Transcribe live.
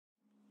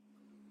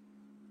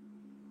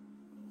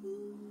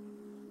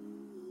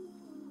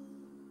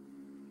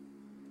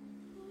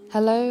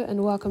Hello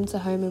and welcome to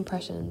Home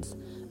Impressions,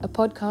 a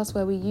podcast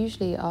where we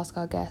usually ask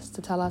our guests to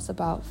tell us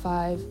about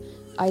 5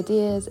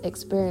 ideas,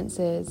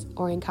 experiences,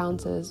 or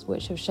encounters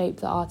which have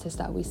shaped the artist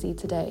that we see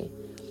today.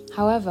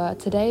 However,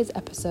 today's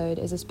episode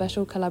is a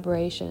special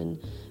collaboration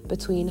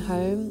between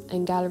Home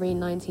and Gallery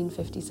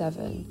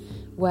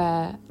 1957,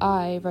 where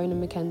I,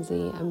 Ronan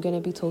Mckenzie, am going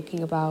to be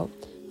talking about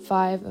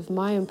 5 of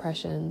my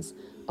impressions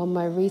on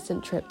my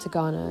recent trip to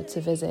Ghana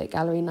to visit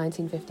Gallery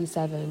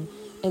 1957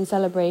 in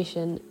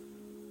celebration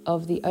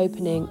of the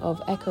opening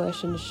of Echo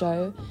Ocean's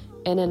show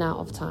In and Out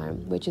of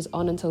Time, which is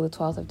on until the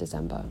 12th of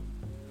December.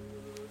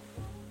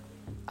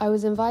 I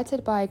was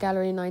invited by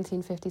Gallery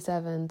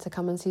 1957 to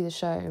come and see the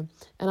show,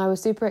 and I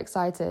was super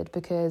excited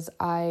because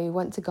I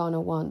went to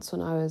Ghana once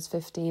when I was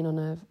 15 on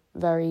a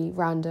very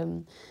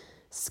random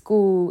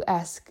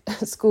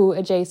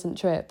school-adjacent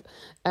trip,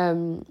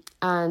 and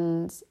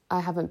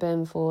I haven't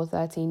been for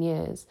 13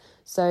 years.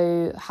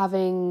 So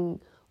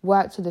having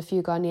worked with a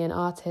few Ghanaian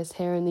artists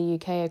here in the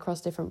UK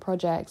across different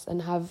projects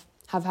and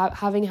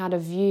having had a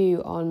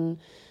view on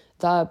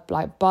the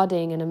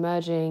budding and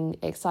emerging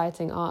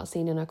exciting art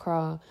scene in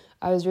Accra,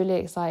 I was really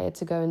excited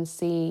to go and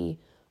see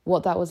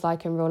what that was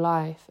like in real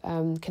life,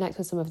 connect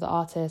with some of the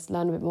artists,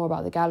 learn a bit more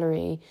about the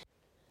gallery,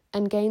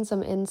 and gain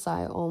some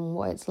insight on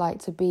what it's like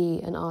to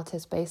be an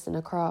artist based in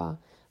Accra,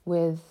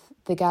 with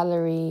the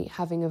gallery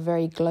having a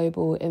very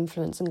global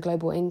influence and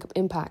global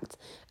impact,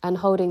 and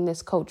holding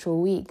this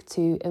cultural week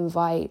to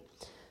invite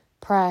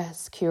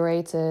press,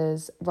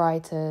 curators,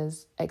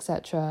 writers,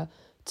 etc.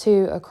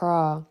 to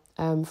Accra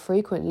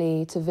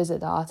frequently to visit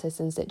the artists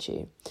in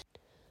situ.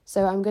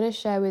 So I'm going to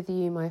share with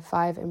you my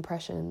 5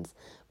 impressions,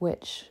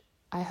 which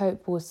I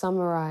hope will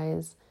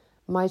summarise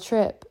my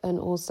trip and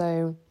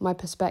also my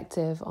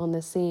perspective on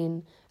the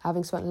scene,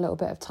 having spent a little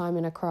bit of time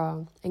in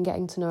Accra and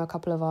getting to know a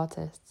couple of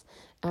artists.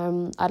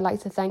 I'd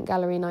like to thank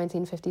Gallery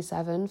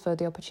 1957 for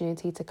the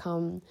opportunity to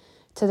come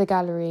to the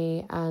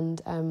gallery and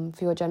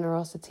for your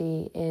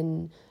generosity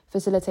in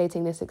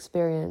facilitating this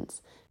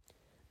experience.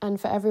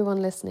 And for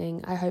everyone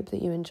listening, I hope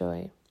that you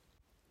enjoy.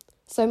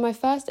 So my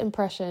first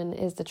impression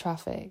is the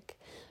traffic.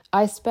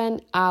 I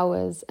spent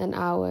hours and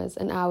hours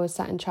and hours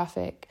sat in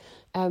traffic,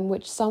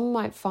 which some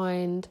might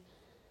find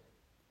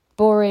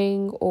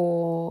boring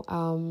or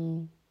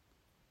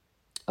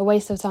a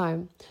waste of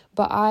time.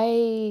 But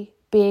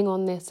being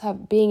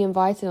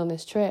invited on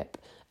this trip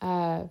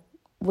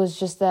was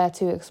just there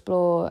to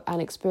explore and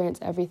experience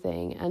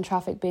everything, and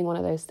traffic being one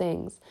of those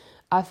things.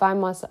 I found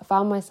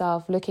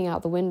myself looking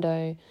out the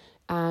window,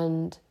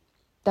 and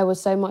there was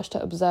so much to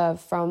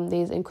observe, from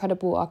these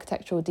incredible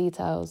architectural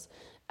details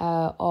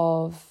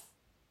of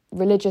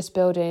religious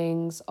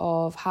buildings,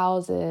 of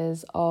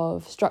houses,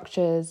 of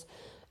structures,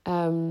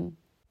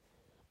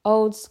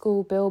 old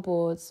school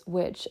billboards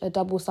which are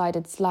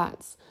double-sided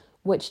slats,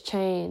 which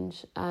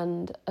change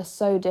and are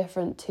so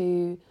different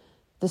to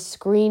the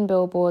screen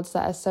billboards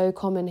that are so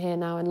common here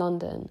now in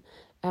London.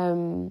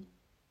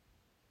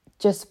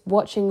 Just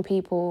watching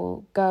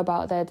people go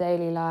about their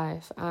daily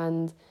life,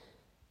 and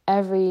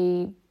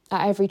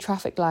at every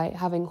traffic light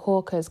having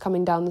hawkers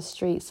coming down the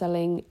street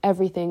selling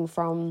everything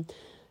from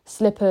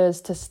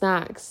slippers to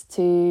snacks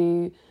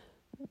to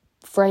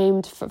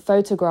framed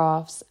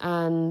photographs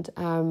and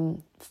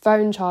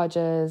phone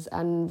chargers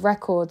and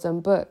records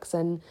and books,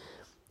 and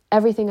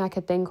everything I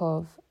could think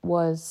of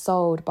was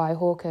sold by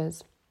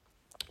hawkers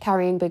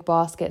carrying big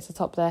baskets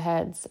atop their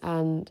heads.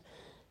 And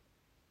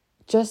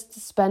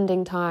just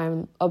spending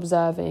time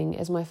observing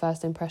is my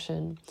first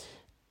impression.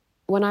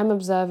 When I'm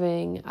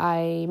observing,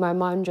 my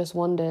mind just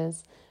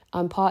wanders.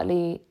 I'm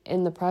partly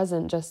in the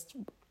present, just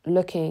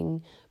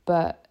looking,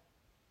 but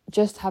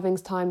just having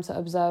time to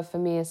observe for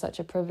me is such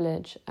a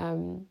privilege.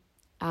 And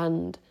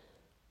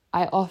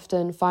I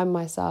often find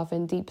myself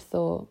in deep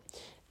thought.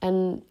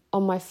 And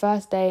on my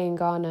first day in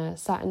Ghana,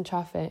 sat in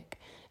traffic,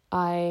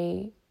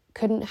 I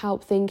couldn't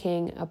help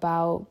thinking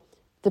about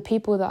the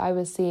people that I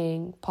was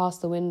seeing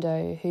past the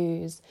window,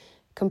 whose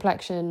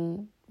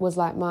complexion was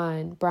like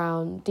mine,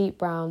 brown, deep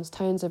browns,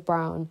 tones of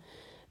brown.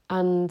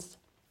 And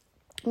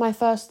my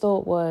first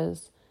thought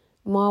was,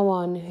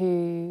 Marwan,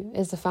 who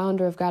is the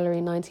founder of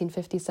Gallery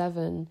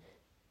 1957,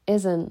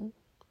 isn't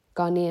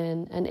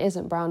Ghanaian and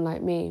isn't brown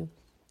like me.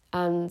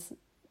 And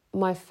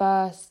my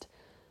first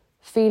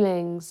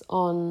feelings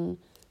on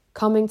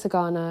coming to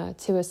Ghana,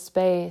 to a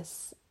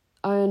space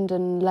owned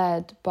and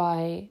led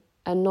by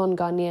a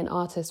non-Ghanaian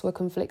artist, were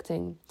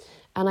conflicting.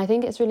 And I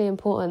think it's really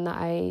important that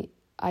I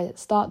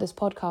start this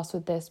podcast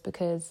with this,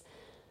 because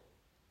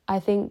I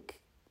think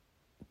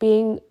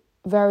being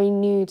very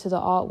new to the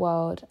art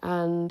world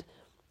and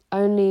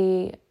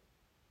only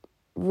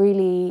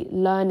really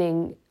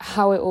learning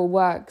how it all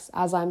works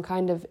as I'm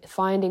kind of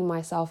finding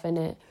myself in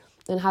it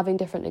and having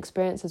different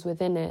experiences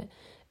within it,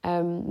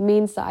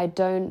 means that I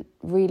don't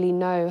really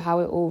know how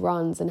it all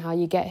runs and how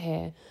you get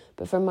here.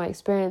 But from my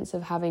experience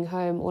of having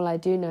Home, all I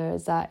do know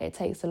is that it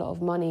takes a lot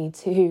of money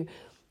to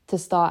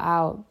start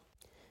out,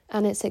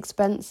 and it's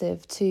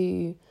expensive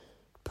to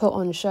put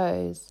on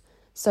shows.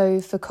 So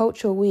for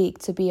Cultural Week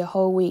to be a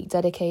whole week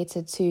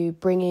dedicated to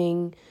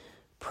bringing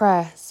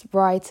press,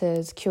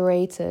 writers,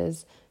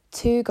 curators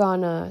to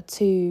Ghana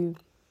to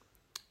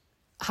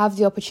have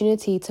the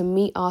opportunity to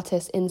meet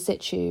artists in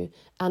situ.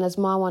 And as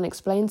Marwan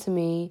explained to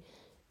me,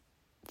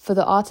 for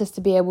the artist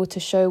to be able to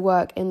show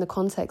work in the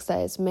context that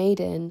it's made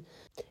in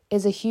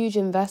is a huge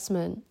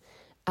investment.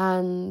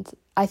 And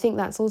I think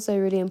that's also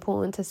really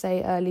important to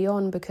say early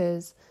on,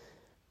 because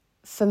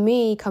for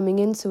me, coming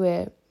into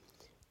it,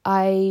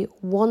 I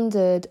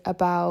wondered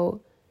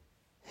about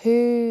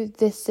who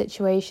this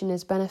situation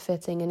is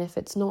benefiting, and if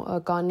it's not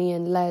a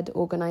Ghanaian-led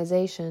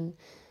organisation,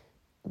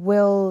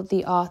 will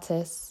the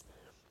artists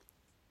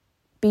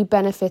be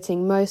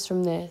benefiting most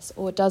from this,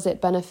 or does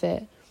it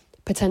benefit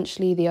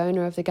potentially the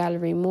owner of the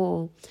gallery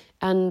more?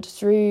 And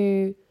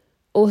through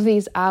all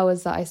these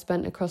hours that I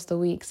spent across the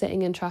week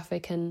sitting in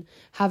traffic and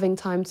having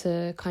time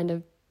to kind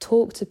of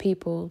talk to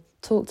people,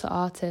 talk to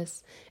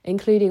artists,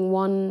 including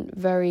one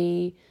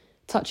very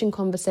touching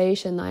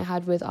conversation that I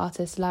had with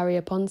artist Larry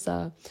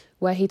Aponsa,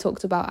 where he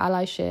talked about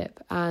allyship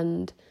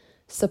and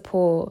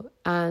support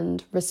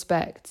and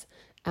respect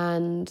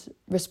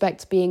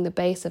being the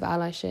base of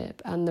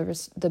allyship and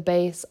the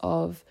base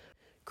of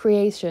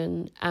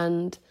creation,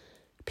 and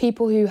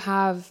people who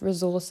have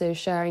resources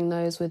sharing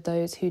those with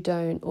those who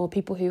don't, or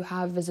people who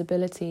have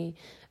visibility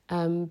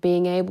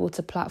being able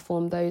to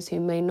platform those who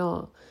may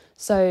not.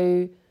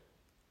 So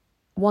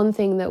one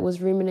thing that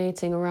was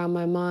ruminating around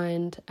my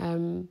mind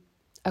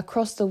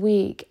across the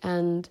week,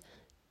 and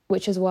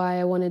which is why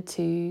I wanted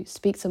to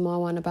speak to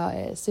Marwan about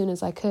it as soon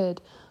as I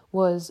could,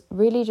 was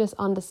really just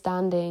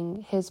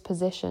understanding his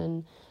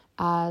position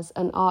as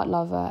an art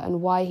lover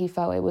and why he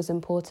felt it was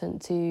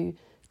important to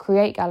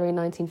create Gallery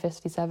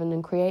 1957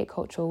 and create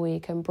Cultural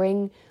Week and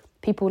bring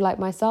people like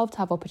myself to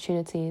have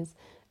opportunities.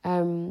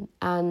 And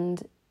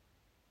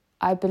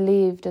I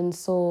believed and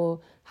saw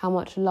how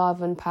much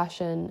love and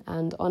passion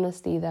and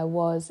honesty there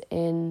was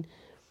in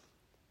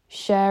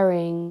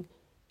sharing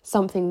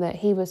something that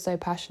he was so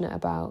passionate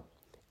about,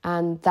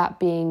 and that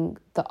being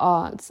the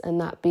arts, and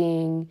that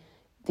being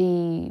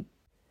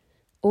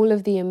all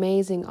of the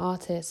amazing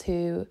artists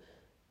who,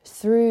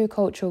 through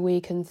Cultural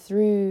Week and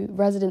through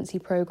residency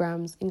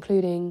programs,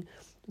 including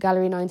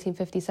Gallery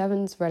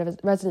 1957's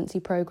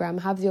residency program,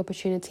 have the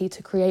opportunity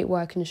to create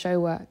work and show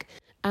work.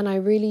 And I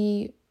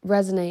really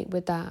resonate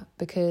with that,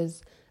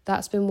 because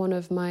that's been one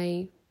of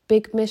my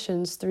big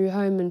missions through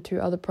Home and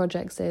through other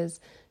projects, is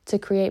to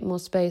create more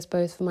space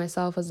both for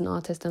myself as an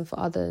artist and for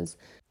others.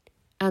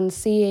 And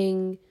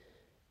seeing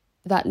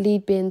that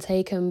lead being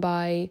taken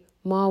by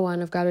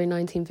Marwan of Gallery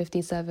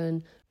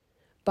 1957,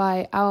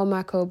 by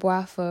Awamako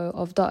Boafo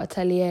of Dot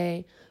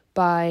Atelier,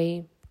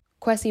 by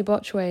Kwesi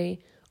Botchway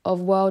of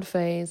World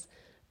Phase,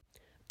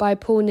 by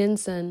Paul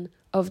Ninson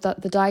of the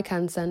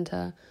Daikan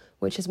Centre,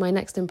 which is my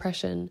next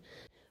impression,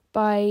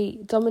 by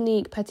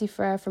Dominique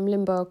Petitfrere from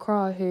Limbo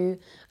Accra, who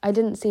I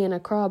didn't see in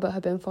Accra but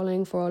have been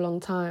following for a long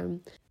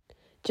time.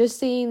 Just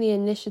seeing the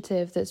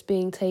initiative that's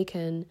being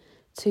taken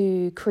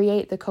to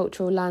create the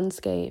cultural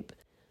landscape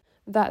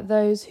that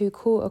those who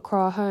call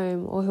Accra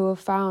home, or who have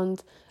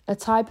found a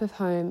type of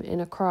home in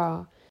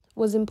Accra,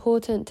 was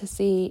important to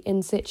see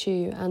in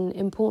situ, and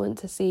important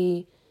to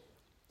see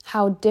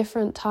how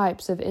different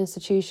types of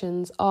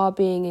institutions are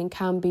being and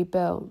can be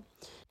built.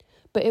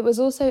 But it was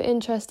also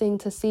interesting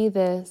to see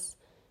this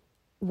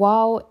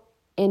while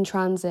in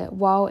transit,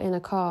 while in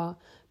a car,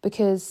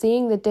 because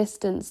seeing the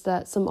distance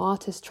that some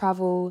artists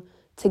travel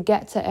to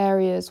get to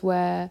areas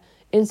where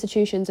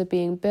institutions are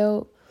being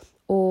built,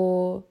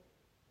 or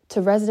to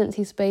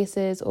residency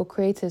spaces or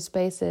creative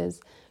spaces,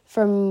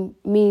 from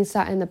me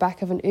sat in the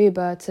back of an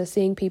Uber to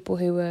seeing people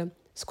who were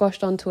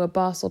squashed onto a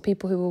bus, or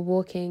people who were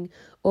walking,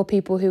 or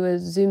people who were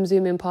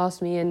zooming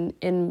past me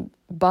in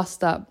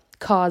bust up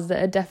cars that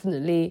had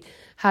definitely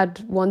had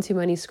one too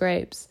many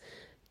scrapes,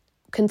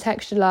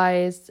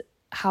 contextualized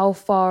how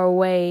far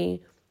away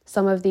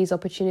some of these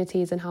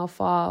opportunities and how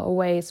far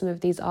away some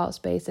of these art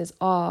spaces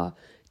are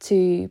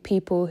to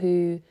people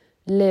who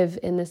live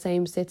in the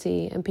same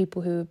city, and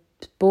people who are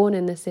born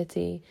in the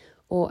city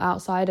or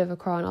outside of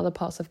Accra and other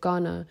parts of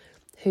Ghana,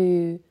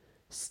 who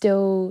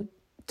still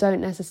don't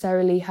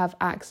necessarily have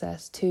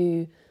access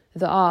to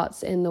the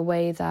arts in the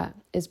way that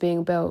is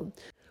being built.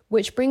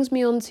 Which brings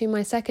me on to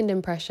my second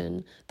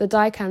impression, the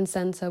Daikan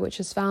Centre, which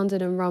is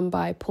founded and run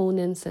by Paul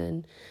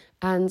Ninson.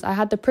 And I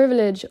had the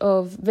privilege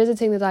of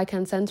visiting the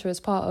Daikan Centre as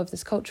part of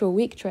this Cultural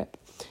Week trip,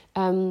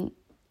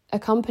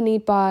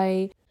 accompanied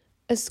by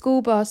a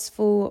school bus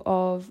full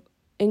of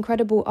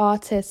incredible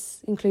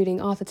artists, including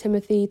Arthur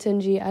Timothy,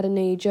 Tunji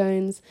Adeneyi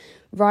Jones,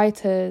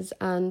 writers,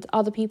 and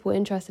other people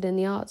interested in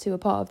the arts who were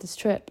part of this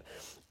trip.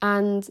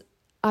 And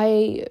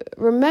I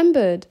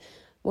remembered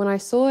when I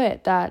saw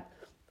it that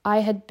I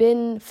had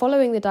been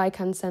following the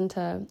Daikan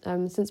Centre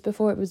since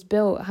before it was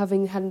built,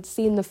 had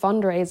seen the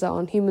fundraiser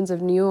on Humans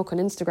of New York on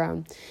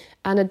Instagram,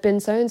 and had been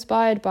so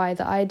inspired by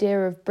the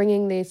idea of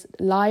bringing this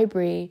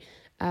library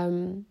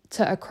to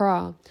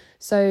Accra.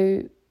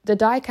 So the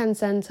Daikan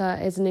Centre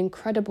is an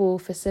incredible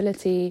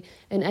facility,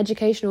 an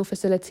educational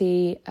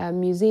facility, a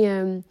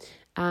museum,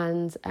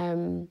 and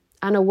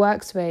a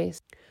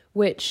workspace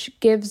which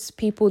gives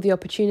people the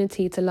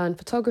opportunity to learn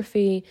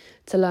photography,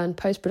 to learn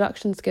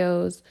post-production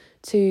skills,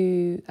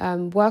 to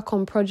work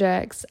on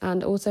projects,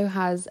 and also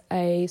has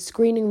a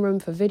screening room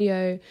for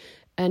video,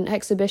 an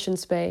exhibition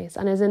space,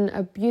 and is in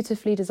a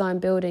beautifully designed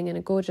building in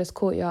a gorgeous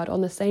courtyard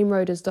on the same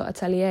road as Dot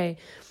Atelier.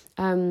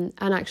 And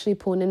actually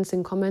Paul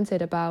Ninson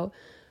commented about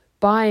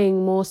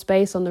buying more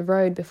space on the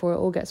road before it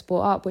all gets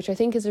bought up, which I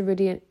think is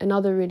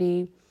another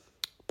really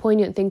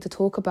poignant thing to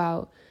talk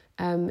about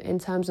in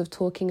terms of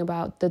talking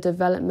about the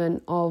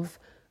development of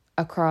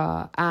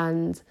Accra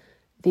and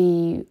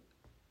the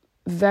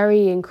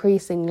very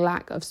increasing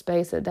lack of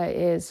space that there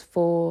is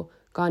for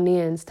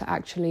Ghanaians to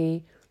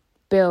actually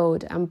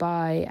build and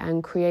buy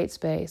and create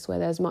space where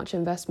there's much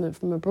investment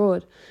from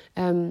abroad.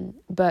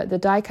 But the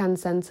Daikan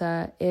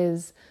Centre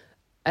is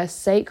a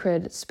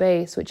sacred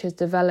space which has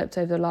developed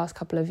over the last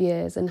couple of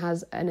years and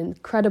has an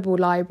incredible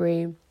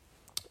library,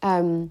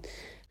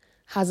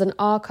 has an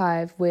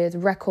archive with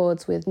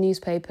records, with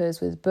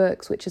newspapers, with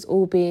books, which is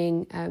all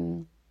being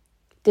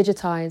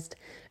digitized.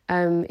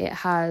 It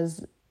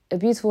has a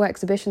beautiful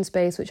exhibition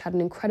space which had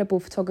an incredible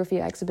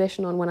photography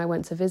exhibition on when I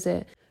went to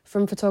visit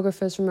from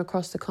photographers from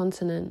across the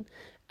continent.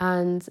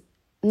 And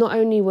not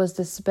only was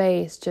the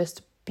space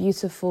just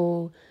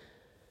beautiful,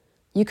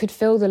 you could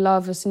feel the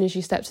love as soon as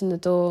you stepped in the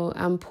door,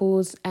 and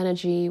Paul's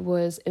energy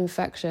was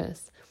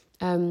infectious.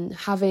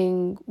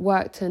 Having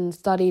worked and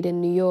studied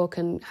in New York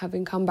and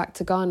having come back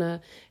to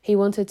Ghana, he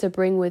wanted to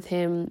bring with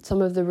him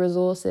some of the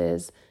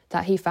resources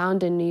that he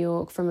found in New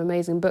York from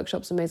amazing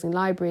bookshops, amazing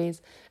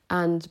libraries,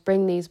 and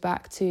bring these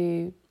back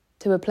to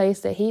a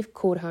place that he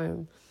called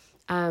home.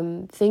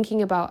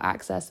 Thinking about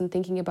access and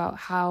thinking about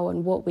how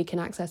and what we can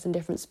access in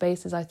different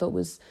spaces, I thought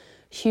was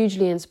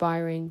hugely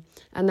inspiring.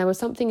 And there was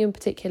something in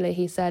particular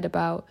he said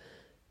about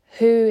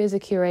who is a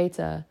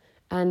curator.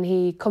 And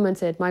he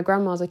commented, my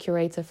grandma's a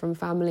curator from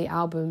family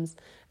albums,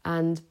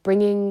 and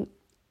bringing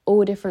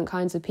all different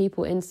kinds of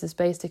people into the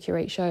space to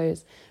curate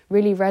shows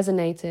really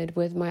resonated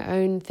with my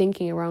own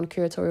thinking around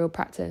curatorial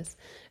practice.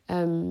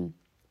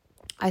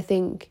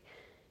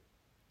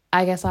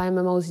 I guess I'm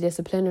a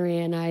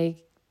multidisciplinary and I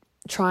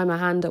try my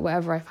hand at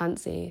whatever I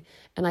fancy.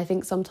 And I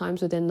think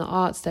sometimes within the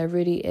arts, there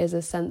really is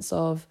a sense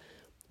of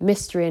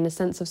mystery and a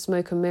sense of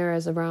smoke and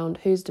mirrors around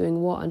who's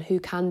doing what and who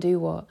can do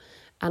what.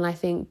 And I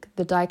think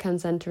the Daikan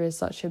Centre is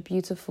such a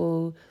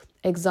beautiful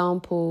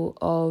example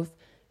of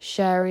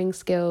sharing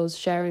skills,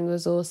 sharing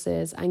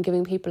resources, and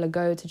giving people a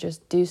go to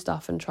just do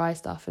stuff and try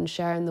stuff and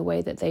share in the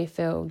way that they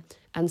feel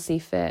and see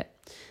fit.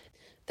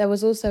 There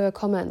was also a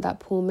comment that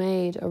Paul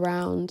made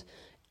around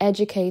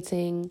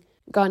educating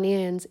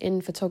Ghanaians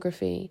in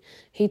photography.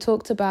 He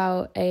talked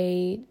about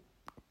a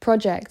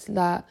project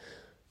that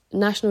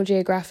National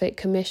Geographic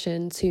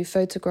commissioned to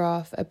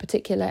photograph a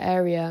particular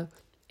area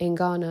in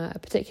Ghana, a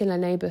particular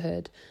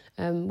neighbourhood,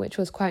 which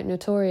was quite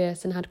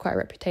notorious and had quite a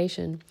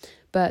reputation.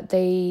 But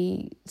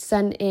they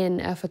sent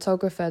in a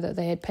photographer that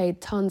they had paid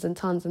tons and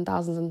tons and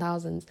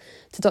thousands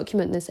to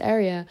document this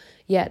area,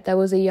 yet there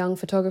was a young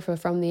photographer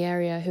from the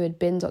area who had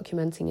been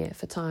documenting it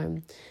for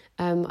time.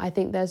 I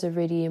think there's a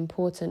really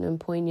important and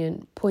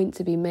poignant point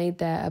to be made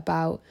there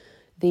about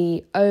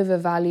the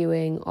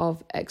overvaluing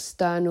of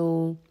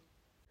external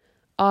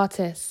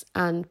artists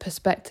and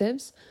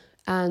perspectives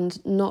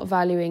and not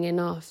valuing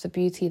enough the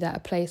beauty that a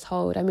place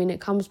holds. I mean, it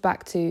comes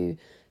back to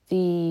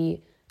the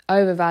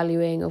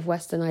overvaluing of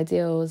Western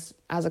ideals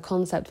as a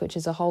concept, which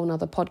is a whole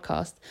nother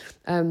podcast.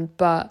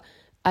 But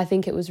I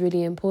think it was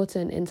really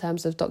important in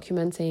terms of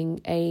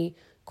documenting a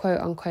quote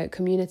unquote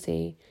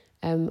community.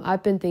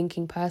 I've been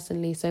thinking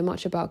personally so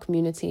much about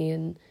community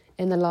in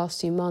the last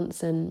few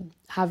months, and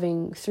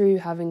having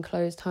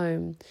closed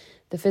home,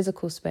 the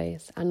physical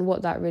space and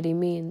what that really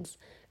means.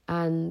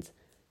 And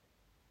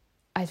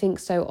I think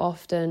so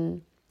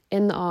often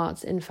in the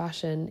arts, in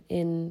fashion,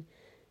 in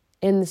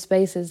the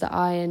spaces that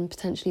I and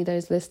potentially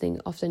those listening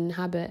often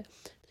inhabit,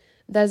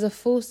 there's a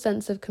false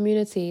sense of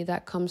community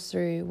that comes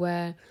through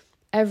where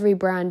every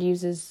brand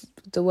uses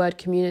the word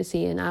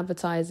community in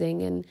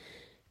advertising, and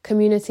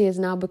community has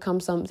now become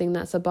something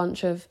that's a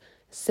bunch of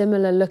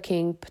similar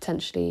looking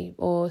potentially,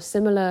 or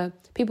similar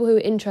people who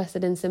are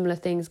interested in similar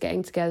things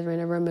getting together in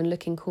a room and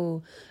looking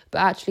cool. But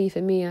actually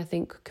for me, I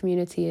think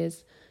community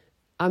is,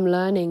 I'm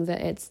learning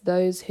that it's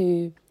those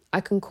who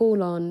I can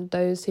call on,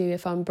 those who,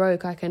 if I'm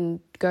broke, I can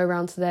go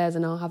around to theirs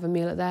and I'll have a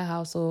meal at their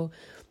house, or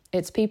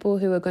it's people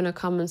who are going to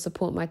come and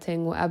support my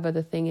thing, whatever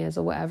the thing is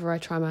or whatever I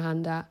try my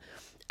hand at.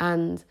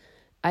 And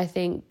I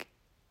think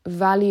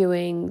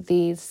valuing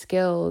these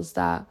skills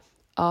that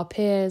our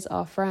peers,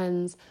 our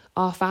friends,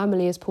 our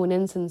family, as Paul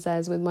Ninson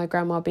says, with my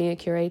grandma being a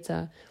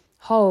curator,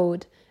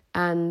 hold,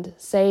 and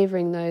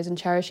savouring those and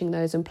cherishing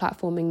those and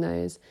platforming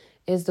those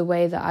is the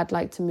way that I'd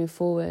like to move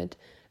forward.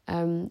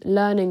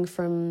 Learning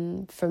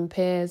from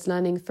peers,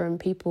 learning from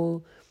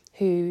people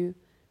who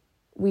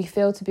we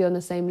feel to be on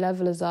the same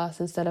level as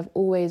us, instead of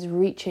always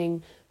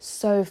reaching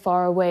so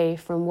far away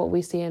from what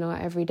we see in our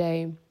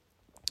everyday,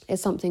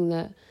 is something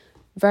that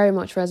very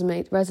much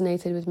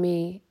resonated with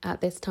me at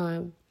this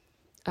time.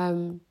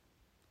 And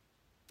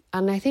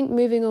I think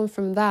moving on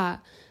from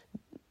that,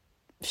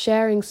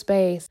 sharing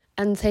space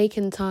and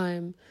taking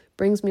time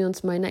brings me on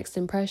to my next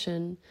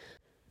impression.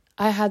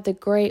 I had the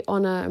great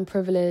honour and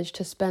privilege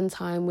to spend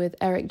time with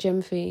Eric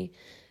Jimfy,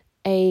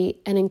 an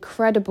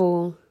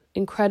incredible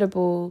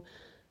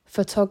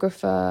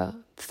photographer,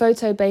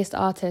 photo-based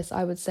artist,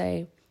 I would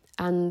say,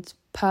 and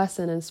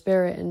person and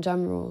spirit in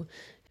general,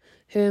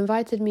 who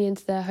invited me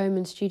into their home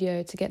and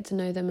studio to get to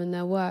know them and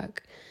their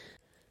work.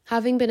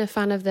 Having been a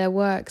fan of their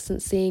work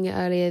since seeing it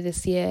earlier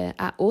this year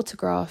at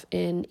Autograph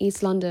in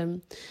East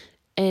London,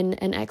 in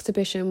an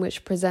exhibition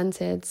which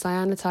presented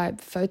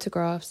cyanotype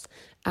photographs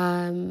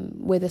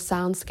with a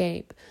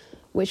soundscape,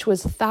 which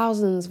was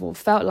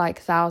felt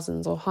like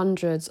thousands or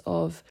hundreds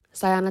of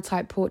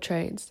cyanotype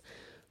portraits,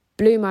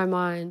 blew my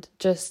mind.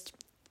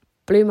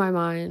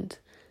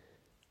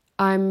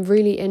 I'm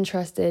really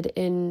interested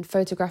in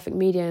photographic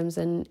mediums,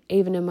 and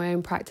even in my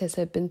own practice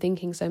have been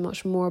thinking so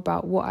much more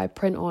about what I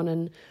print on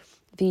and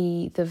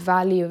the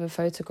value of a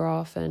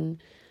photograph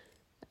and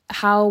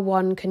how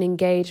one can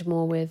engage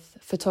more with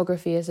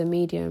photography as a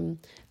medium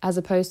as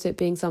opposed to it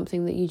being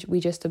something that we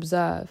just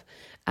observe.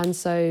 And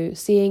so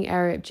seeing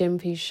Eric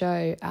Jimfy's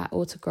show at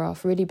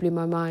Autograph really blew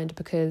my mind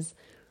because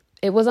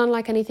it was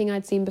unlike anything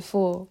I'd seen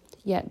before,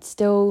 yet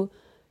still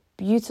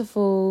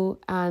beautiful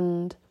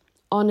and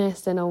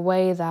honest in a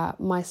way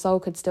that my soul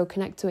could still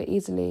connect to it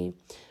easily.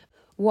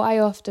 What I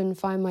often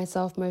find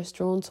myself most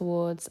drawn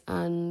towards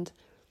and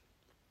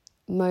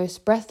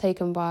most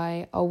breathtaken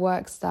by are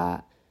works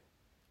that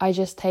I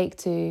just take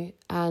to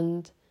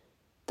and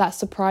that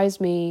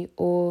surprise me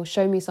or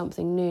show me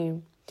something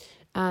new.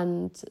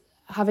 And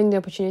having the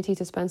opportunity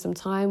to spend some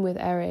time with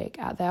Eric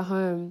at their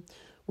home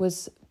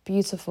was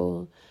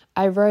beautiful.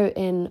 I wrote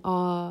in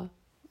our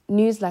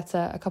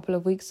newsletter a couple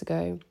of weeks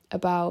ago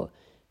about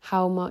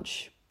how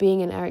much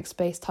being in Eric's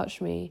space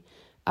touched me.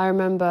 I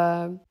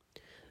remember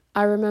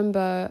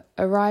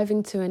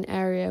arriving to an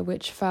area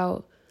which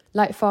felt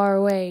like far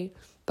away,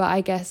 but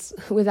I guess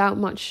without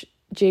much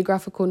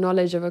geographical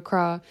knowledge of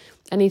Accra,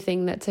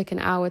 anything that took an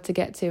hour to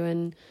get to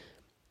and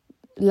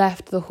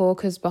left the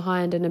hawkers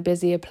behind in a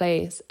busier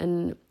place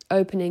and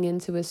opening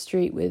into a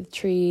street with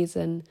trees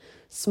and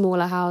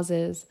smaller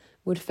houses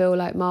would feel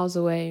like miles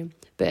away.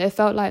 But it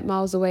felt like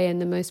miles away in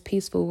the most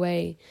peaceful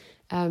way.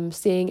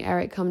 Seeing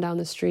Eric come down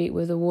the street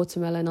with a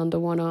watermelon under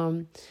one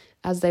arm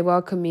as they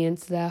welcomed me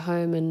into their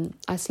home, and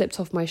I slipped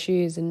off my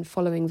shoes and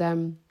following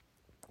them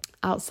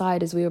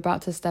outside as we were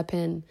about to step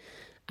in,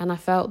 and I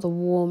felt the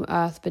warm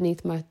earth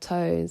beneath my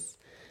toes.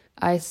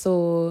 I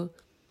saw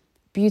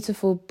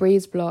beautiful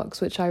breeze blocks,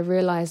 which I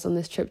realised on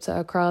this trip to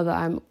Accra that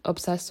I'm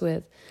obsessed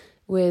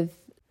with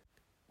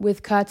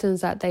curtains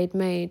that they'd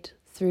made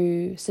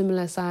through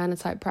similar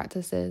cyanotype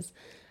practices.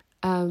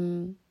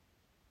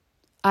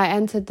 I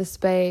entered the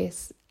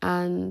space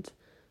and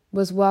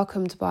was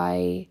welcomed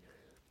by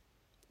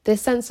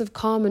this sense of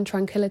calm and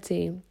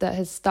tranquility that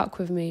has stuck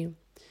with me.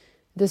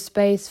 The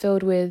space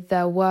filled with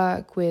their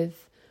work,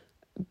 with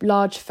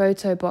large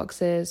photo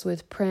boxes,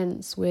 with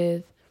prints,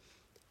 with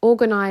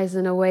organised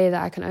in a way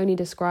that I can only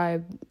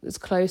describe as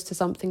close to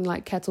something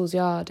like Kettle's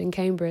Yard in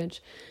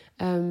Cambridge.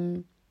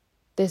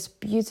 This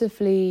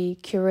beautifully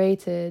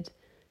curated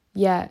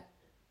yet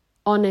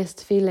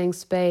honest feeling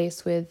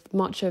space with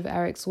much of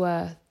Eric's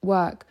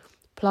work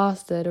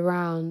plastered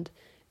around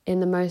in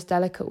the most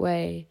delicate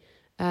way.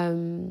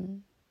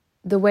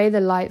 The way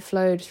the light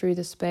flowed through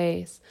the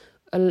space,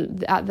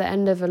 at the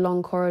end of a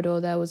long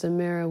corridor there was a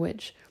mirror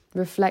which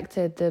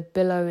reflected the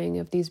billowing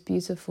of these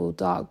beautiful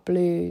dark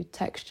blue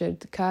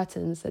textured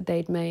curtains that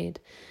they'd made,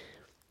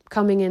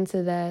 coming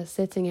into their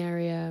sitting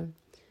area.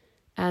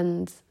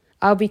 And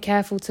I'll be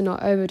careful to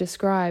not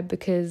over-describe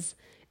because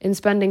in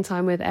spending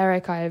time with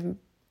Eric, I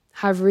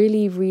have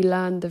really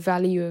relearned the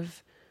value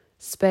of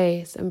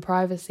space and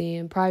privacy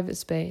and private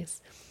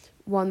space.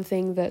 One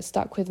thing that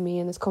stuck with me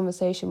in this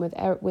conversation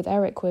with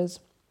Eric was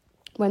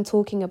when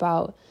talking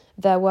about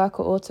their work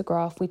at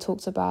Autograph, we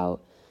talked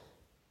about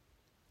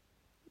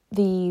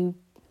the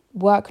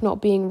work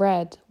not being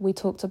read. We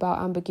talked about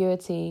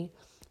ambiguity.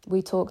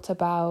 We talked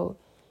about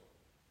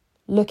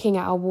looking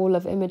at a wall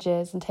of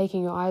images and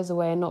taking your eyes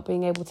away and not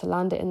being able to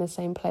land it in the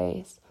same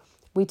place.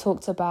 We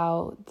talked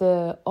about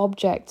the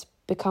object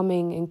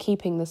becoming and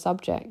keeping the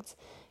subject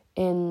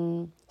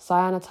in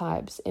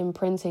cyanotypes, in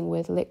printing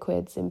with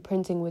liquids, in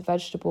printing with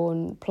vegetable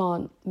and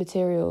plant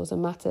materials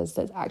and matters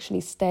that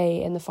actually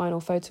stay in the final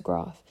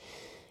photograph.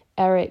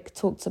 Eric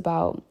talked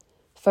about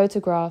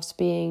photographs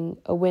being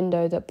a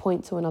window that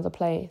point to another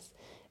place.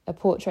 A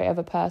portrait of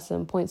a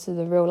person points to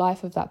the real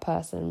life of that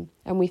person,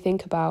 and we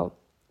think about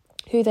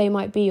who they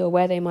might be or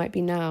where they might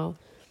be now.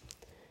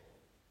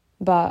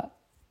 But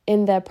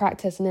in their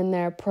practice and in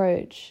their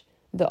approach,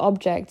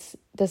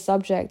 the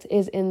subject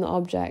is in the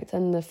object,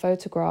 and the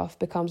photograph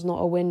becomes not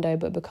a window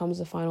but becomes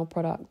the final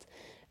product.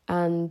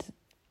 And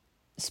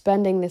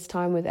spending this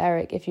time with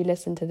Eric, if you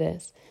listen to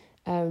this,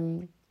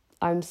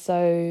 I'm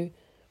so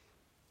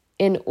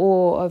in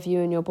awe of you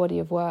and your body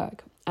of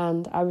work.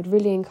 And I would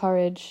really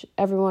encourage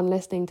everyone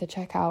listening to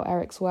check out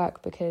Eric's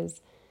work because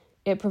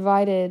it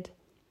provided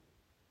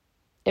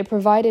It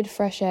provided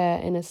fresh air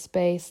in a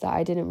space that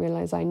I didn't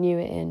realise I knew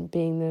it in,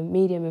 being the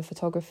medium of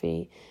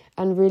photography,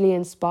 and really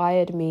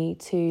inspired me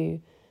to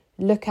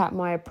look at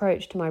my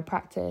approach to my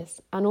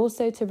practice and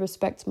also to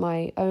respect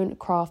my own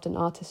craft and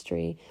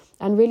artistry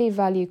and really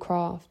value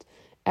craft.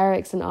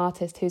 Eric's an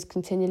artist who's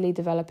continually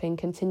developing,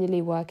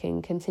 continually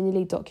working,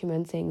 continually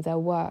documenting their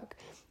work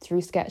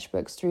through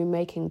sketchbooks, through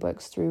making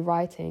books, through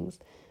writings.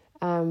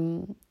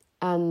 And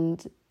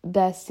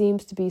there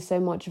seems to be so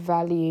much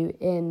value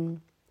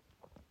in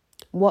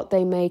what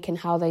they make and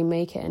how they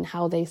make it and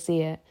how they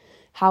see it,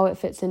 how it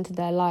fits into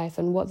their life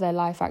and what their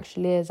life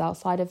actually is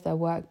outside of their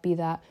work, be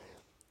that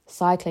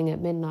cycling at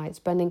midnight,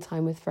 spending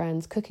time with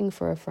friends, cooking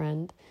for a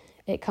friend.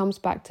 It comes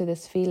back to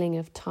this feeling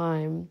of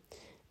time,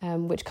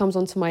 which comes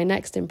on to my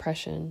next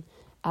impression,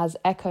 as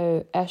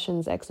Echo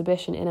Eshen's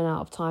exhibition In and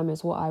Out of Time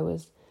is what I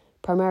was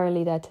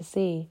primarily there to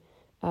see.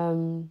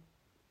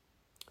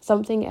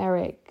 Something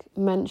Eric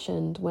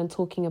mentioned when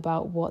talking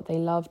about what they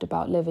loved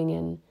about living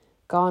in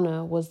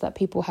Ghana was that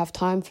people have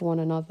time for one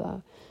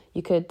another.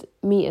 You could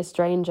meet a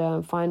stranger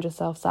and find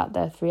yourself sat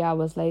there 3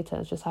 hours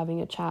later just having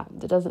a chat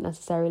that doesn't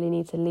necessarily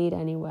need to lead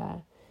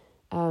anywhere.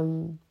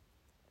 I'm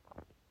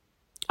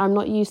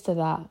not used to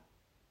that,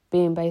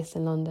 being based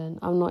in London.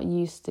 I'm not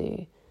used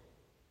to,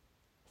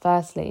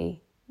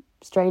 firstly,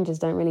 strangers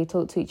don't really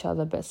talk to each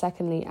other, but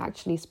secondly,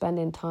 actually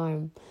spending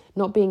time,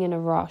 not being in a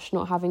rush,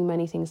 not having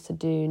many things to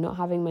do, not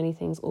having many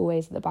things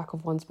always at the back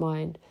of one's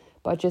mind,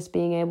 but just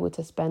being able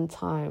to spend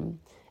time.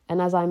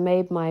 And as I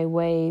made my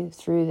way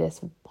through this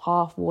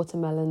half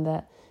watermelon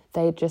that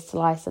they just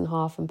sliced in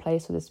half and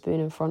placed with a spoon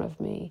in front of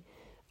me,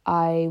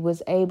 I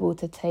was able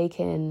to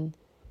take in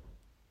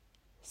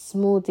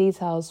small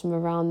details from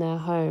around their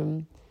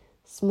home,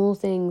 small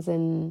things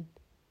in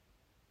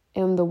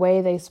the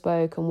way they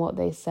spoke and what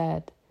they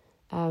said.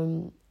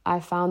 I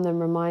found them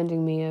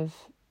reminding me of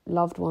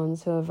loved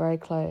ones who are very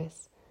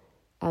close,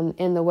 and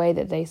in the way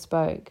that they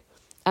spoke.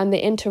 And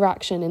the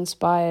interaction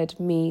inspired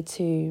me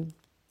to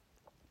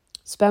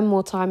spend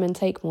more time and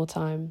take more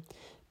time,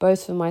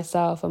 both for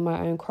myself and my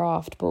own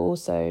craft, but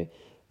also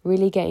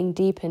really getting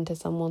deep into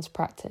someone's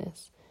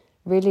practice,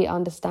 really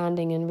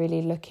understanding and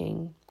really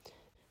looking.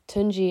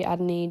 Tunji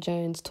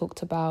Adeniyi-Jones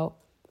talked about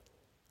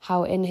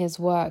how in his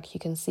work you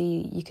could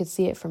see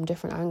it from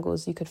different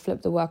angles. You could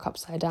flip the work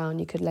upside down,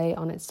 you could lay it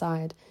on its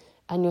side,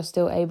 and you're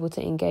still able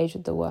to engage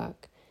with the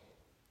work.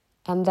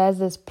 And there's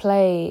this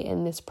play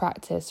in this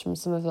practice from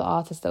some of the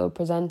artists that were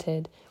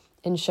presented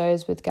in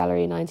shows with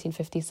Gallery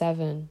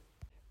 1957.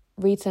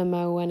 Rita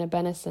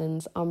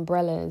Mawuena-Benison's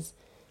umbrellas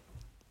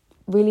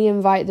really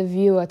invite the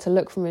viewer to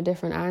look from a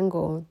different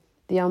angle.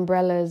 The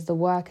umbrellas, the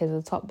work is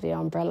atop the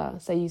umbrella,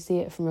 so you see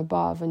it from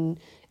above, and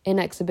in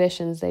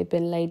exhibitions they've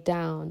been laid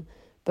down,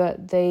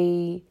 but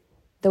the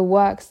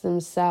works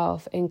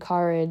themselves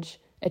encourage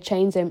a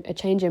change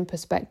in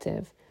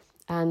perspective,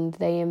 and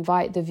they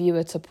invite the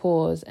viewer to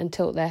pause and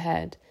tilt their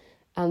head.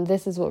 And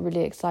this is what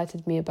really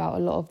excited me about a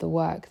lot of the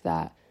work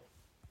that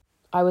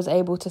I was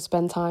able to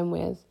spend time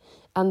with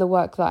and the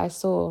work that I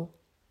saw.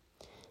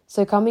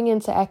 So coming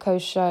into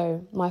Echo's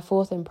show, my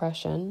fourth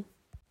impression,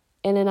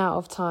 In and Out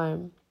of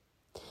Time.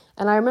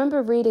 And I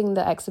remember reading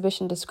the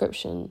exhibition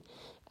description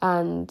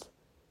and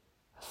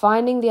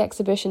finding the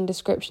exhibition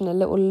description a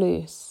little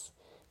loose.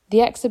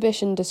 The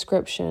exhibition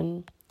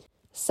description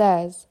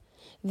says,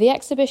 the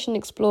exhibition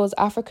explores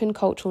African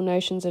cultural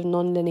notions of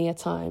non-linear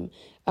time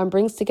and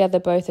brings together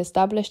both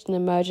established and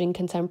emerging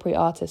contemporary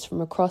artists from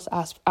across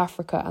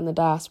Africa and the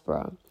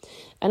diaspora.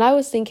 And I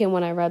was thinking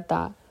when I read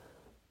that,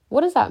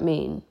 what does that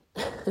mean?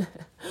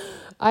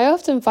 I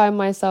often find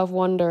myself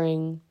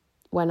wondering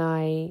when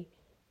I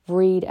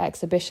read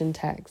exhibition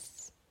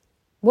texts,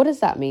 what does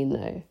that mean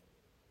though?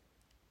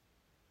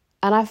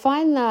 And I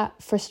find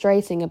that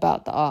frustrating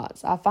about the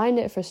arts. I find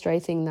it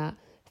frustrating that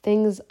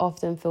things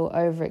often feel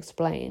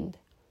over-explained.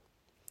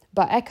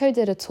 But Echo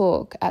did a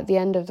talk at the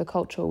end of the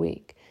Cultural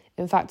Week.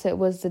 In fact, it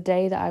was the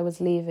day that I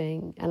was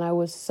leaving, and I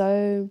was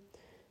so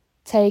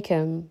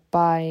taken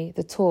by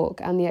the talk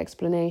and the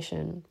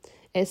explanation.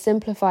 It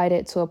simplified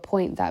it to a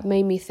point that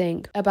made me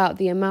think about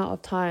the amount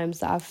of times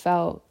that I've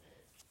felt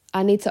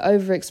I need to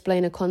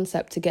over-explain a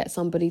concept to get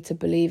somebody to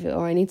believe it,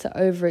 or I need to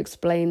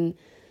over-explain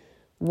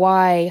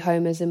why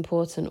home is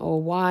important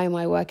or why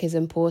my work is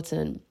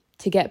important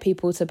to get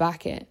people to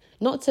back it.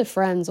 Not to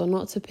friends or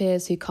not to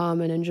peers who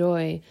come and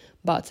enjoy,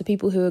 but to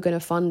people who are going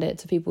to fund it,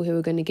 to people who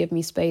are going to give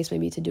me space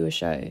maybe to do a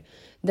show.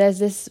 There's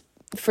this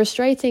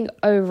frustrating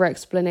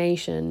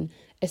over-explanation,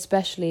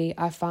 especially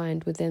I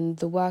find within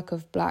the work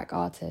of Black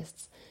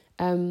artists,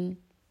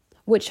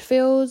 which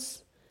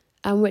feels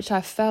and which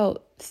I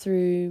felt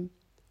through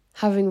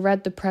having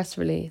read the press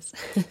release,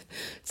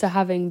 to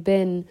having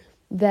been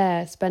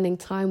there spending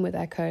time with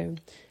Echo.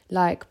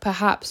 Like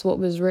perhaps what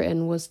was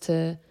written was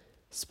to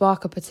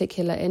spark a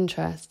particular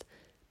interest,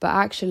 but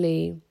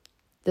actually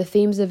the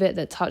themes of it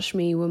that touched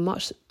me were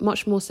much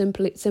more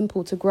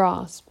simple to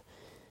grasp.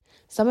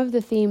 Some of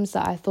the themes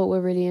that I thought were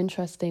really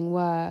interesting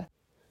were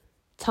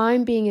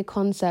time being a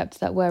concept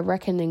that we're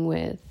reckoning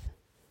with,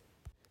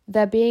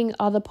 there being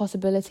other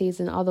possibilities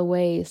and other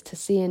ways to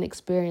see and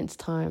experience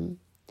time.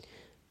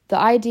 The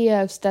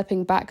idea of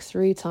stepping back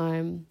through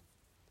time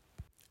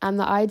and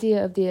the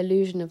idea of the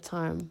illusion of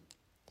time.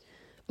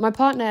 My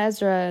partner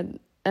Ezra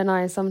and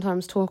I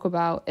sometimes talk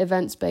about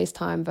event-based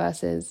time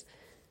versus,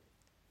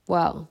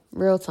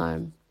 real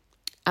time.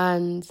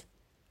 And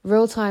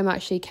real time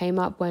actually came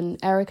up when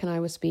Eric and I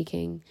were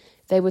speaking.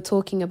 They were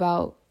talking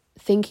about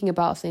thinking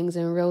about things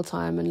in real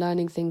time and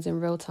learning things in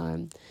real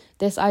time.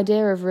 This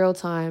idea of real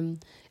time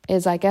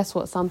is, I guess,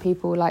 what some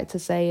people like to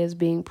say is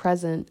being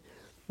present.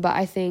 But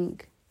I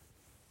think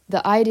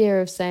the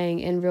idea of saying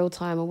in real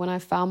time, or when I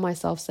found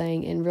myself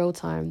saying in real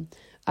time,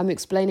 I'm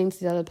explaining to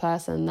the other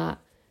person that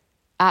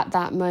at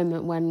that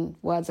moment when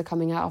words are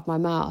coming out of my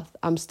mouth,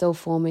 I'm still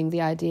forming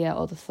the idea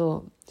or the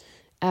thought.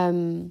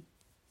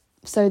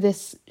 So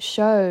this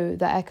show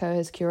that Echo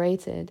has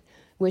curated,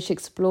 which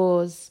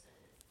explores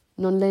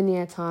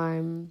nonlinear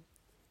time,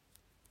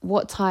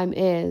 what time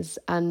is,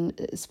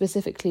 and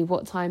specifically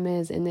what time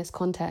is in this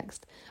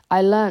context.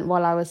 I learned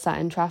while I was sat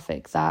in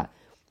traffic that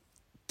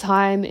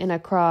time in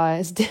Accra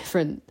is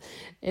different.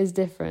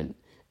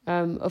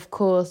 Of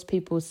course,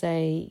 people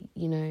say,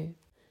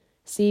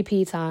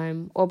 CP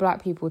time, or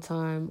black people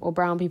time, or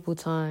brown people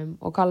time,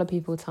 or colour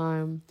people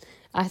time.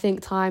 I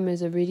think time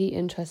is a really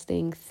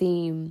interesting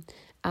theme,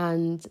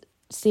 and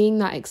seeing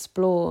that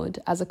explored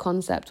as a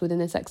concept within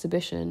this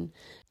exhibition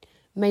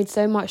made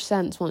so much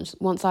sense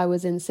once I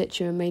was in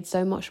situ, and made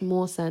so much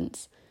more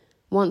sense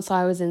once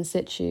I was in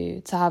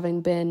situ to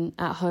having been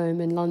at home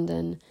in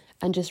London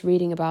and just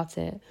reading about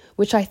it,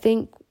 which I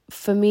think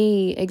for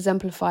me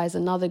exemplifies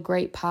another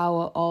great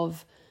power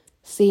of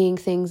seeing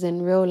things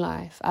in real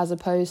life as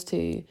opposed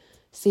to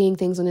seeing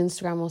things on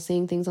Instagram or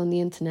seeing things on the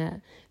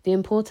internet. The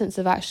importance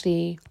of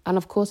actually, and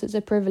of course it's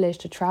a privilege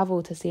to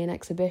travel to see an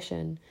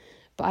exhibition,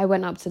 but I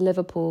went up to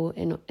Liverpool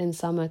in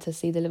summer to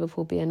see the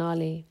Liverpool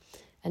Biennale,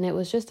 and it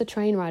was just a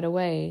train ride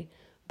away,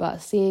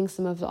 but seeing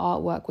some of the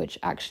artwork, which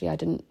actually I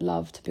didn't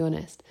love, to be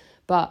honest,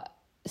 but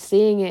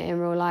seeing it in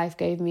real life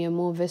gave me a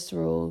more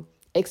visceral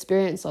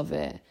experience of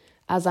it.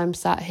 As I'm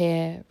sat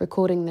here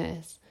recording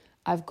this,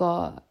 I've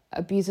got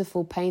a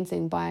beautiful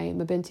painting by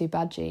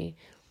Mckenzie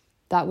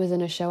that was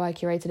in a show I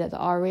curated at the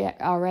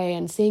RA,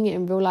 and seeing it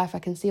in real life, I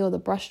can see all the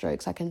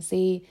brushstrokes. I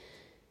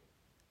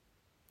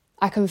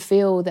can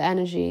feel the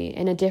energy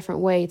in a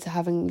different way to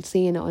having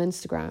seen it on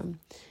Instagram.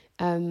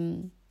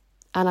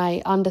 And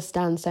I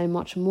understand so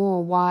much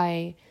more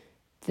why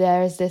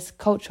there is this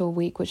cultural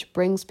week which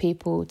brings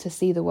people to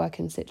see the work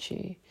in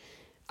situ.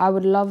 I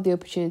would love the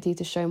opportunity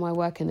to show my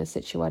work in a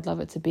situ I'd love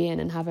it to be in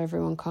and have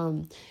everyone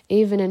come.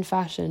 Even in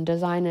fashion,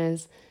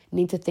 designers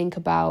need to think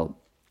about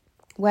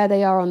where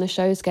they are on the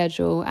show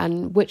schedule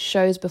and which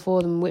shows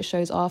before them, which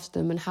shows after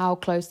them, and how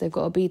close they've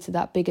got to be to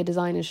that bigger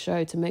designer's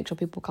show to make sure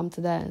people come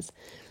to theirs.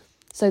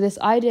 So this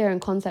idea and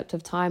concept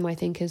of time, I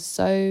think, is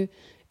so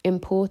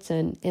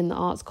important in the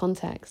arts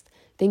context.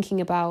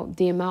 Thinking about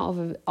the amount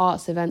of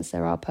arts events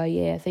there are per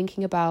year,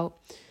 thinking about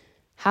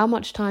how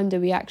much time do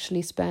we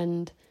actually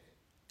spend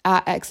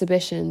at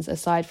exhibitions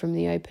aside from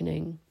the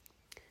opening.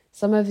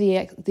 Some of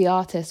the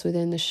artists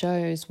within the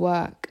show's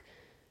work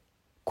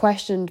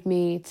questioned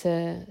me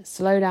to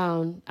slow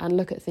down and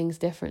look at things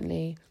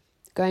differently.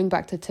 Going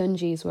back to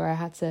Tunji's, where I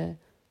had to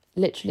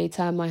literally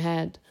turn my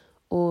head,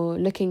 or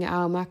looking at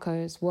Al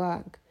Mako's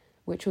work,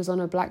 which was on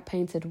a black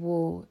painted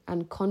wall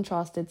and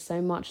contrasted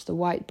so much the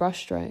white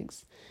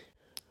brushstrokes.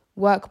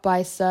 Work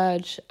by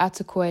Serge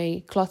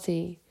Atakwe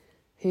Clottey,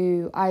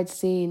 who I'd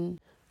seen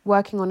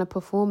working on a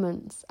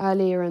performance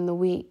earlier in the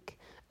week,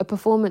 a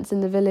performance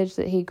in the village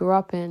that he grew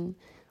up in,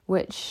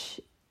 which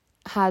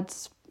had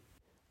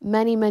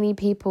many, many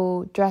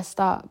people dressed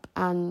up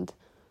and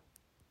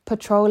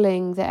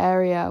patrolling the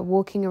area,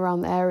 walking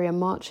around the area,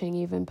 marching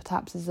even,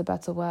 perhaps is a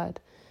better word.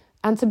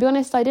 And to be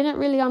honest, I didn't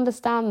really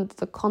understand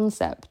the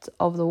concept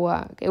of the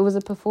work. It was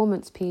a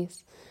performance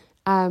piece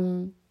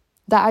that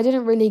I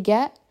didn't really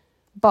get.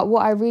 But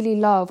what I really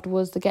loved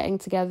was the getting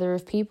together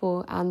of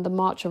people and the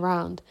march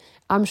around.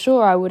 I'm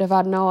sure I would have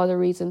had no other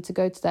reason to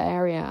go to that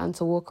area and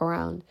to walk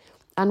around.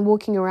 And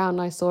walking around,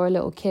 I saw a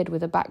little kid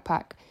with a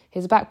backpack,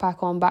 his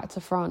backpack on back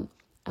to front,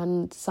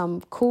 and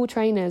some cool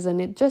trainers. And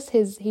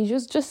he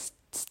was just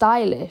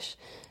stylish.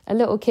 A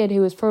little kid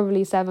who was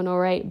probably 7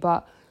 or 8,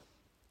 but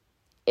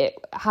I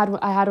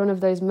had one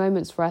of those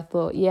moments where I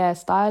thought, yeah,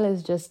 style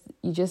is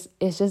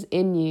it's just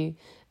in you.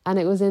 And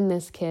it was in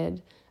this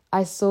kid.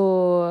 I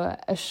saw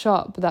a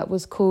shop that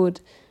was called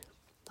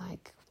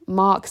like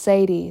Mark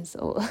Sadie's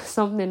or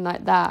something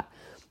like that.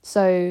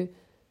 So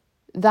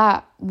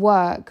that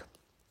work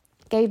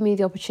gave me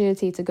the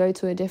opportunity to go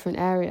to a different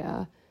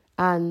area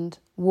and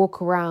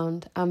walk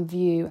around and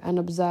view and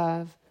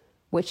observe,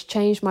 which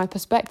changed my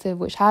perspective,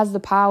 which has the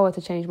power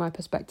to change my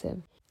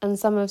perspective. And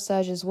some of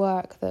Serge's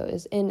work that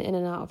is in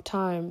and out of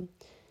time,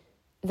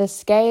 the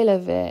scale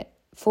of it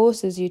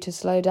forces you to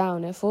slow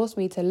down. It forced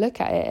me to look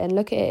at it and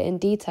look at it in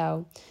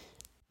detail.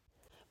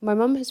 My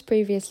mum has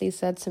previously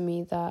said to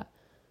me that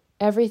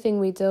everything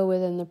we deal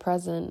with in the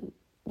present,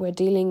 we're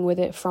dealing with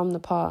it from the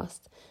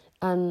past.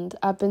 And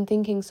I've been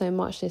thinking so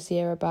much this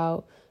year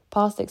about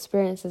past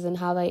experiences and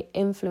how they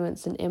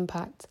influence and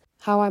impact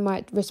how I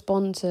might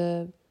respond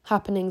to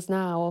happenings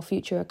now or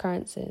future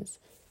occurrences.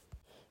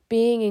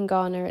 Being in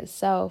Ghana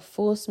itself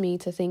forced me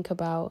to think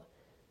about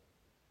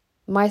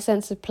my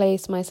sense of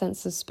place, my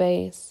sense of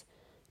space,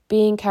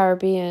 being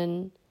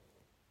Caribbean,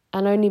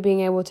 and only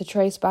being able to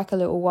trace back a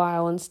little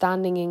while and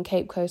standing in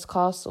Cape Coast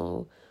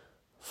Castle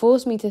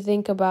forced me to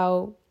think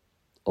about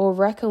or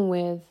reckon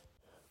with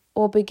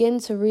or begin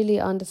to really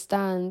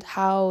understand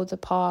how the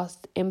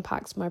past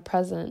impacts my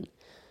present.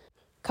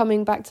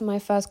 Coming back to my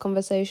first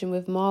conversation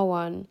with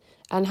Marwan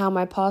and how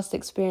my past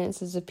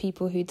experiences of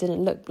people who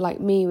didn't look like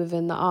me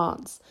within the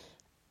arts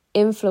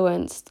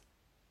influenced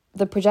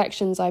the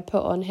projections I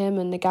put on him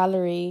and the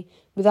gallery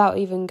without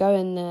even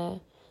going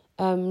there.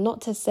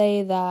 Not to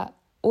say that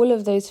all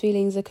of those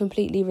feelings are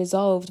completely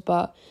resolved,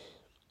 but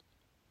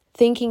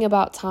thinking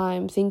about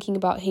time, thinking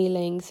about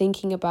healing,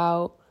 thinking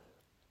about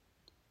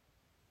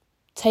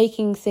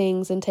taking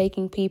things and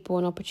taking people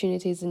and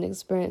opportunities and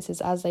experiences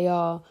as they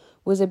are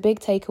was a big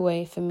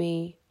takeaway for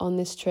me on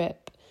this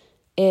trip.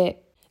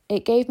 It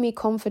gave me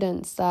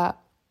confidence that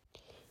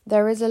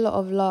there is a lot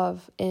of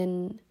love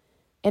in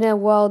a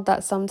world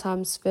that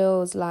sometimes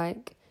feels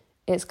like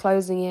it's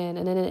closing in,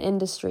 and in an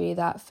industry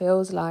that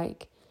feels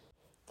like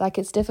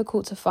it's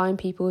difficult to find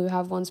people who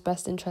have one's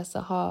best interests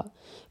at heart.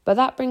 But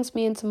that brings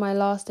me into my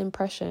last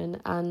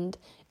impression, and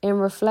in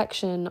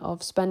reflection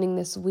of spending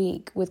this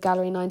week with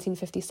Gallery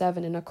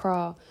 1957 in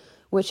Accra,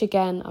 which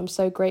again, I'm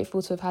so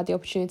grateful to have had the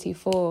opportunity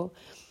for,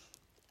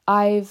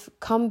 I've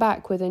come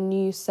back with a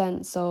new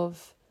sense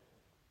of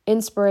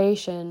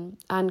inspiration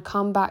and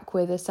come back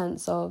with a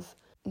sense of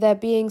there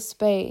being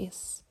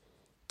space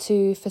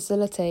to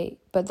facilitate,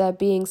 but there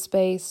being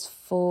space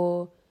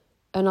for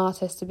an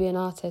artist to be an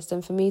artist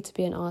and for me to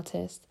be an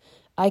artist.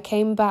 I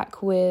came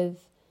back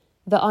with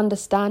the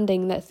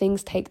understanding that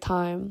things take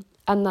time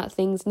and that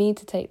things need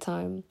to take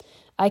time.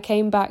 I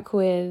came back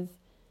with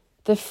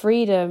the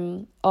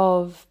freedom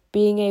of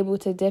being able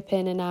to dip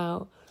in and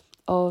out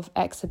of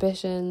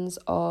exhibitions,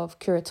 of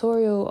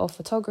curatorial, of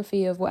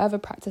photography, of whatever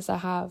practice I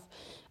have.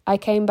 I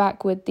came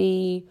back with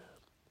the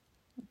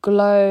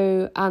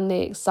glow and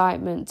the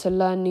excitement to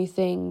learn new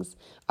things.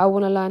 I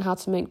want to learn how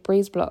to make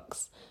breeze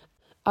blocks.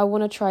 I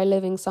want to try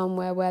living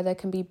somewhere where there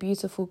can be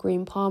beautiful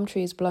green palm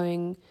trees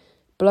blowing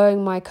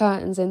my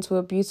curtains into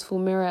a beautiful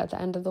mirror at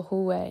the end of the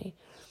hallway.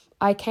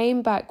 I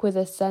came back with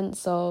a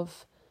sense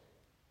of,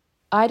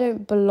 I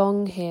don't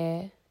belong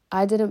here.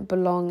 I didn't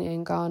belong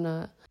in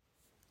Ghana.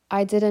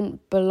 I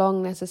didn't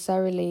belong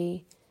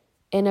necessarily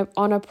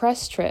on a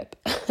press trip.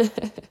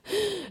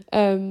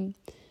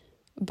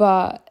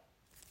 But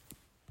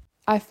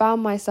I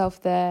found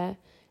myself there,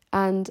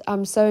 and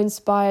I'm so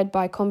inspired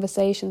by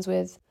conversations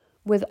with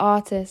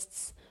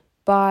artists,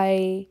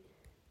 by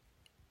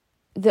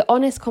the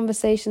honest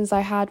conversations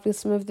I had with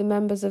some of the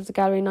members of the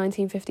Gallery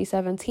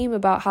 1957 team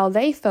about how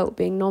they felt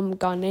being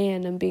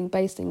non-Ghanaian and being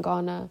based in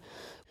Ghana,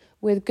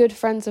 with good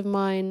friends of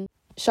mine,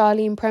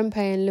 Charlene Prempe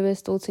and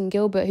Lewis Dalton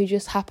Gilbert, who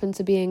just happened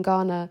to be in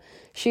Ghana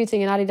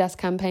shooting an Adidas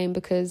campaign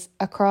because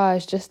Accra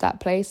is just that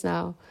place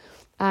now.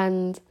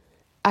 And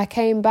I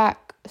came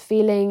back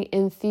feeling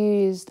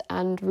enthused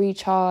and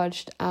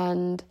recharged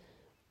and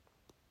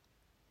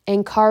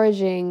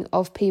encouraging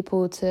of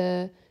people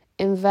to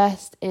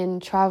invest in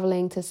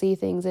traveling to see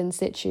things in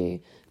situ,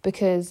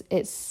 because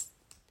it's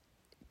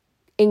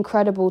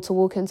incredible to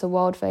walk into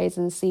World Phase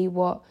and see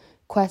what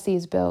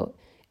Kwesi's built.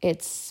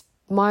 It's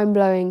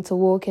mind-blowing to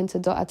walk into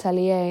Dot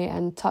Atelier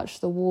and touch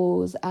the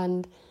walls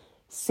and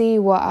see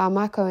what our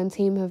Mako and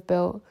team have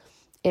built.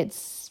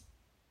 It's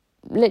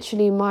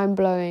literally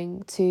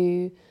mind-blowing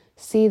to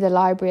see the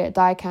library at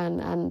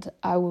Daikan, and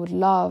I would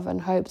love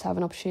and hope to have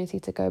an opportunity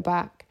to go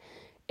back.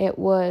 It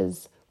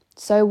was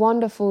so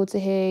wonderful to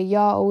hear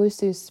Ya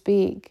Owusu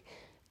speak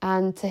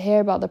and to hear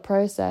about the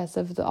process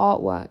of the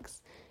artworks.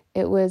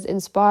 It was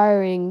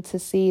inspiring to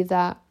see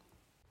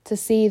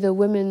the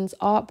Women's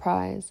Art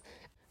Prize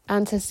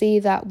and to see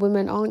that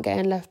women aren't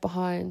getting left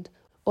behind,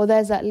 or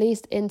there's at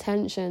least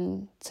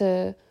intention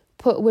to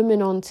put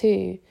women on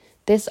too.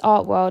 This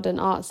art world and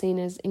art scene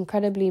is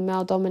incredibly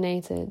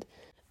male-dominated,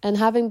 and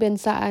having been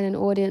sat in an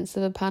audience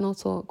of a panel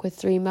talk with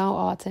 3 male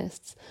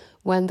artists,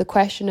 when the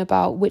question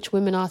about which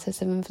women artists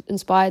have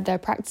inspired their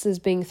practices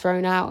being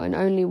thrown out and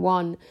only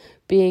one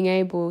being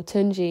able,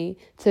 Tunji,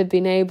 to have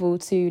been able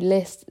to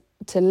list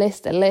a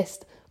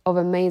list of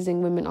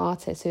amazing women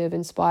artists who have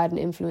inspired and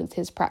influenced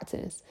his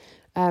practice.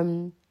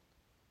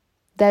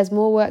 There's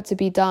more work to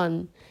be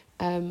done,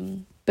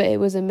 but it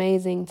was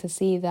amazing to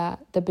see that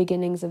the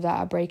beginnings of that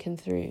are breaking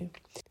through.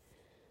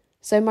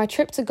 So my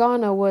trip to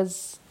Ghana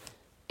was,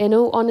 in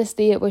all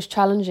honesty, it was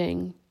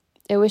challenging.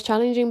 It was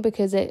challenging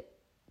because it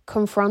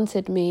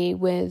confronted me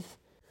with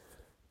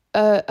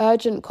an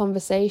urgent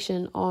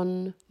conversation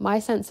on my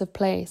sense of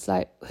place.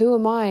 Like, who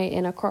am I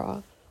in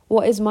Accra?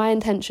 What is my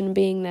intention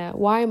being there?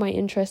 Why am I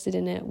interested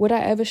in it? Would I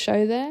ever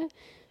show there?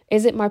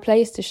 Is it my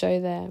place to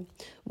show there?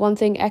 One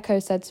thing Echo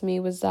said to me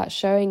was that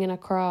showing in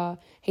Accra,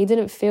 he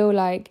didn't feel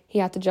like he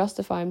had to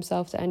justify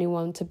himself to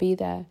anyone to be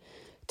there.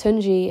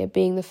 Tunji, it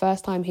being the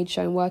first time he'd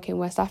shown work in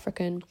West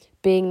African,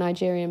 being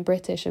Nigerian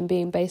British and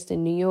being based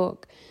in New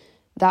York,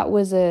 that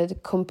was a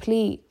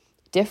complete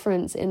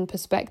difference in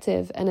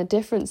perspective and a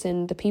difference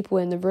in the people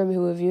in the room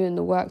who were viewing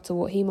the work to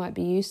what he might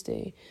be used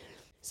to.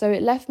 So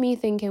it left me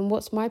thinking,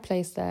 what's my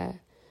place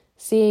there?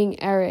 Seeing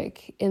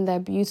Eric in their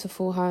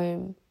beautiful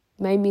home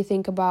made me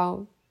think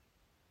about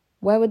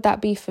where would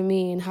that be for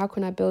me and how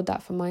can I build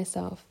that for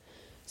myself?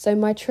 So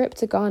my trip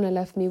to Ghana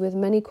left me with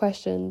many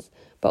questions,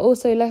 but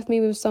also left me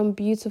with some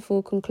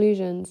beautiful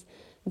conclusions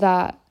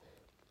that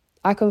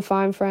I can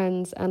find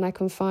friends and I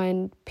can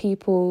find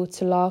people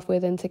to laugh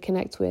with and to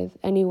connect with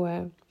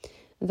anywhere.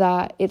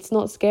 That it's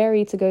not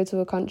scary to go to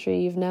a country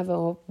you've never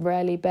or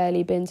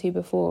barely been to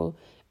before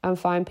and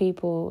find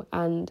people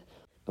and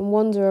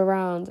wander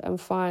around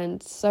and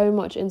find so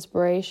much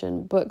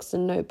inspiration, books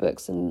and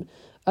notebooks and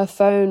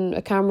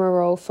a camera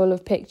roll full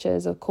of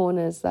pictures of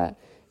corners that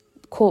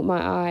caught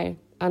my eye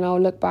and I'll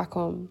look back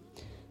on.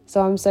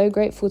 So I'm so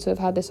grateful to have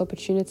had this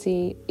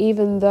opportunity,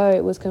 even though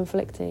it was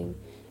conflicting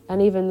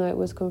and even though it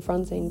was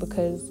confronting,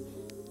 because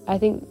I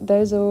think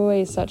those are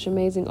always such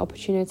amazing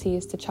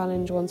opportunities to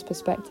challenge one's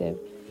perspective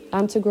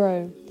and to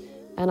grow.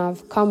 And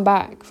I've come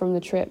back from the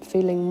trip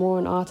feeling more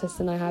an artist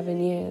than I have in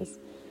years.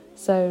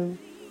 So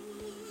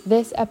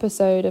this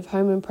episode of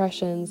Home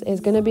Impressions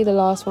is going to be the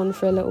last one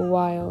for a little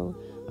while.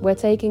 We're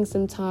taking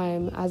some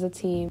time as a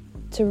team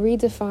to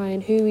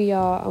redefine who we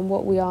are and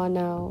what we are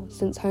now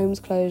since Home's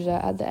closure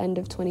at the end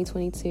of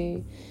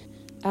 2022.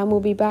 And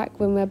we'll be back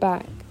when we're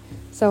back.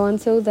 So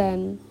until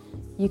then,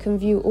 you can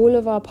view all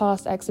of our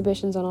past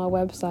exhibitions on our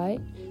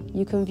website.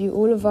 You can view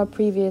all of our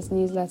previous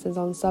newsletters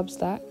on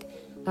Substack.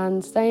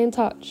 And stay in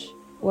touch.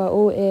 We're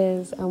all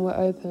ears and we're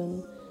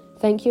open.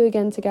 Thank you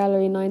again to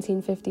Gallery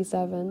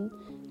 1957.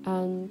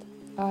 And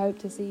I hope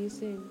to see you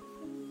soon.